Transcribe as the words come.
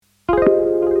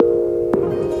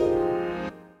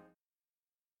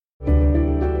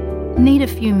Need a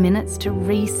few minutes to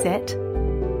reset?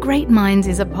 Great Minds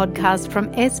is a podcast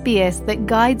from SBS that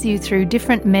guides you through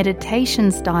different meditation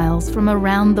styles from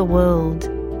around the world.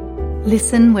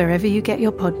 Listen wherever you get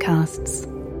your podcasts.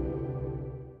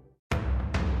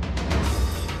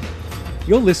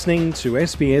 You're listening to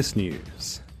SBS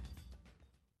News.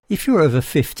 If you're over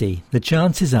 50, the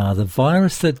chances are the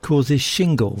virus that causes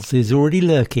shingles is already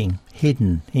lurking,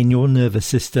 hidden in your nervous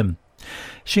system.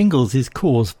 Shingles is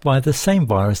caused by the same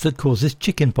virus that causes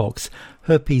chickenpox,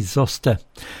 herpes zoster.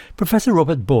 Professor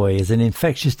Robert Boy is an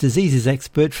infectious diseases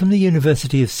expert from the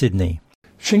University of Sydney.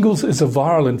 Shingles is a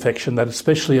viral infection that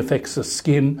especially affects the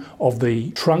skin of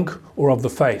the trunk or of the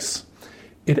face.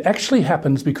 It actually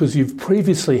happens because you've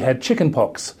previously had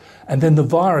chickenpox, and then the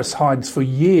virus hides for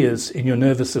years in your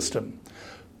nervous system.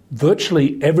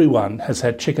 Virtually everyone has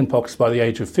had chickenpox by the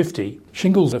age of 50.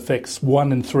 Shingles affects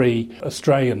 1 in 3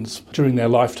 Australians during their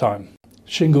lifetime.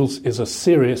 Shingles is a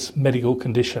serious medical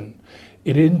condition.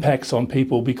 It impacts on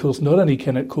people because not only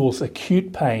can it cause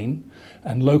acute pain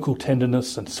and local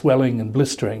tenderness and swelling and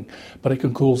blistering, but it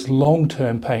can cause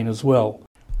long-term pain as well.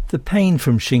 The pain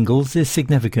from shingles is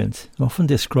significant, often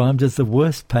described as the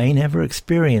worst pain ever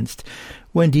experienced.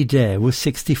 Wendy Dare was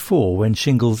 64 when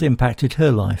shingles impacted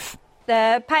her life.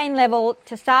 The pain level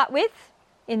to start with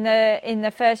in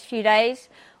the first few days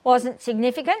wasn't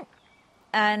significant,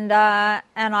 and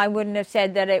I wouldn't have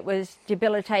said that it was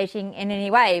debilitating in any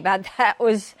way, but that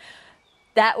was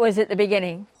at the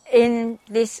beginning. In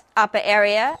this upper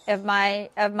area of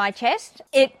my chest,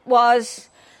 it was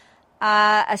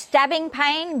a stabbing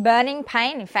pain, burning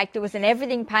pain. In fact, it was an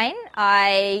everything pain.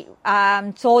 I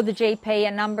saw the GP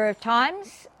a number of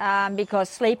times because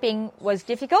sleeping was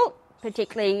difficult,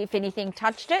 particularly if anything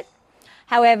touched it.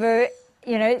 However,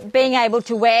 being able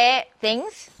to wear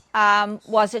things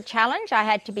was a challenge. I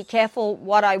had to be careful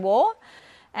what I wore,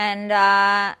 and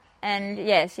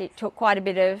yes, it took quite a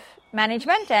bit of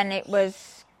management, and it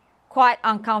was quite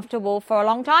uncomfortable for a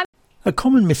long time. A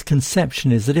common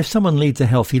misconception is that if someone leads a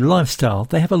healthy lifestyle,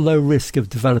 they have a low risk of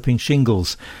developing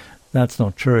shingles. That's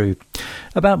not true.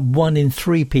 About 1 in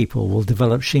 3 people will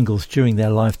develop shingles during their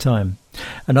lifetime.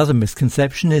 Another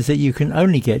misconception is that you can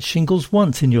only get shingles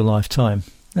once in your lifetime.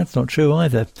 That's not true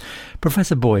either.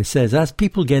 Professor Boy says as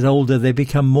people get older, they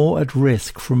become more at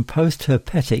risk from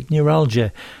post-herpetic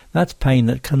neuralgia. That's pain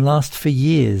that can last for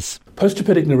years.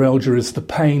 Post-herpetic neuralgia is the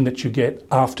pain that you get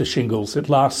after shingles. It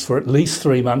lasts for at least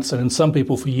 3 months and in some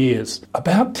people for years.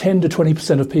 About 10 to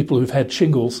 20% of people who've had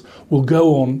shingles will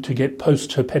go on to get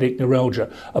post-herpetic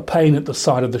neuralgia, a pain at the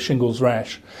site of the shingles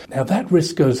rash. Now that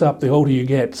risk goes up the older you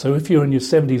get. So if you're in your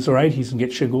 70s or 80s and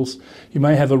get shingles, you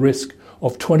may have a risk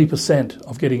of 20%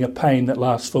 of getting a pain that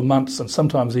lasts for months and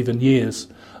sometimes even years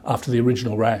after the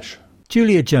original rash.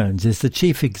 Julia Jones is the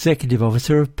Chief Executive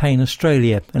Officer of Pain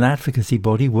Australia, an advocacy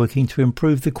body working to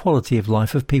improve the quality of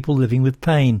life of people living with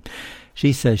pain.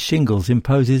 She says shingles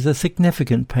imposes a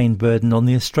significant pain burden on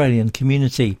the Australian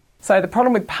community. So the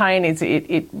problem with pain is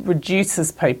it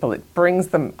reduces people, it brings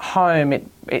them home,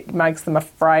 it makes them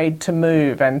afraid to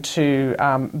move and to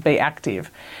be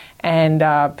active. And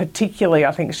particularly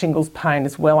I think shingles pain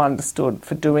is well understood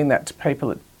for doing that to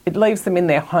people. It leaves them in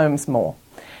their homes more.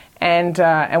 And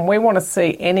we want to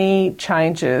see any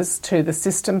changes to the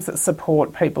systems that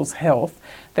support people's health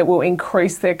that will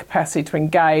increase their capacity to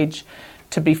engage,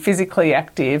 to be physically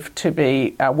active, to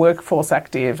be workforce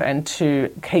active, and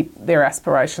to keep their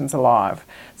aspirations alive.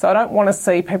 So I don't want to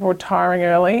see people retiring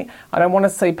early. I don't want to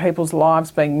see people's lives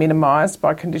being minimised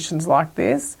by conditions like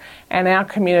this. And our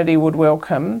community would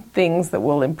welcome things that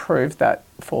will improve that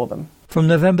for them. From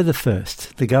November the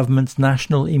 1st, the government's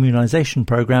National Immunisation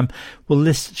Program will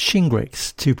list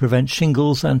Shingrix to prevent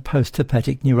shingles and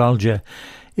post-herpetic neuralgia.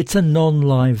 It's a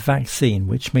non-live vaccine,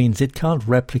 which means it can't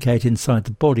replicate inside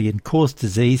the body and cause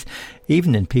disease,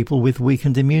 even in people with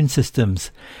weakened immune systems.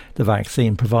 The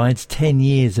vaccine provides 10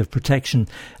 years of protection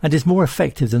and is more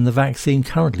effective than the vaccine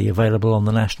currently available on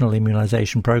the National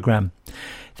Immunisation Program.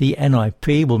 The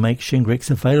NIP will make Shingrix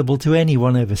available to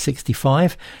anyone over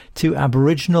 65, to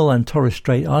Aboriginal and Torres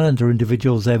Strait Islander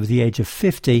individuals over the age of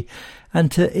 50,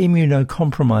 and to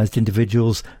immunocompromised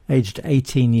individuals aged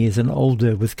 18 years and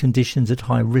older with conditions at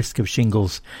high risk of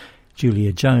shingles.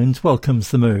 Julia Jones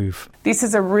welcomes the move. This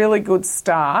is a really good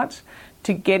start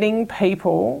to getting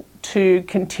people to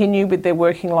continue with their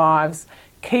working lives,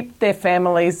 keep their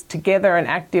families together and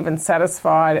active and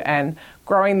satisfied, and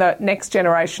growing the next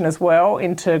generation as well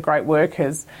into great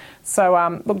workers.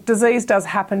 So, look, disease does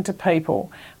happen to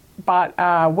people, but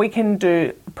we can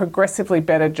do a progressively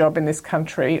better job in this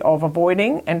country of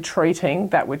avoiding and treating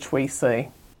that which we see.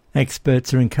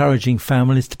 Experts are encouraging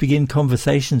families to begin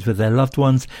conversations with their loved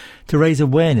ones to raise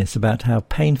awareness about how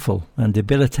painful and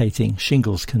debilitating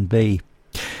shingles can be.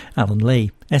 Alan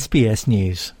Lee, SBS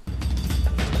News.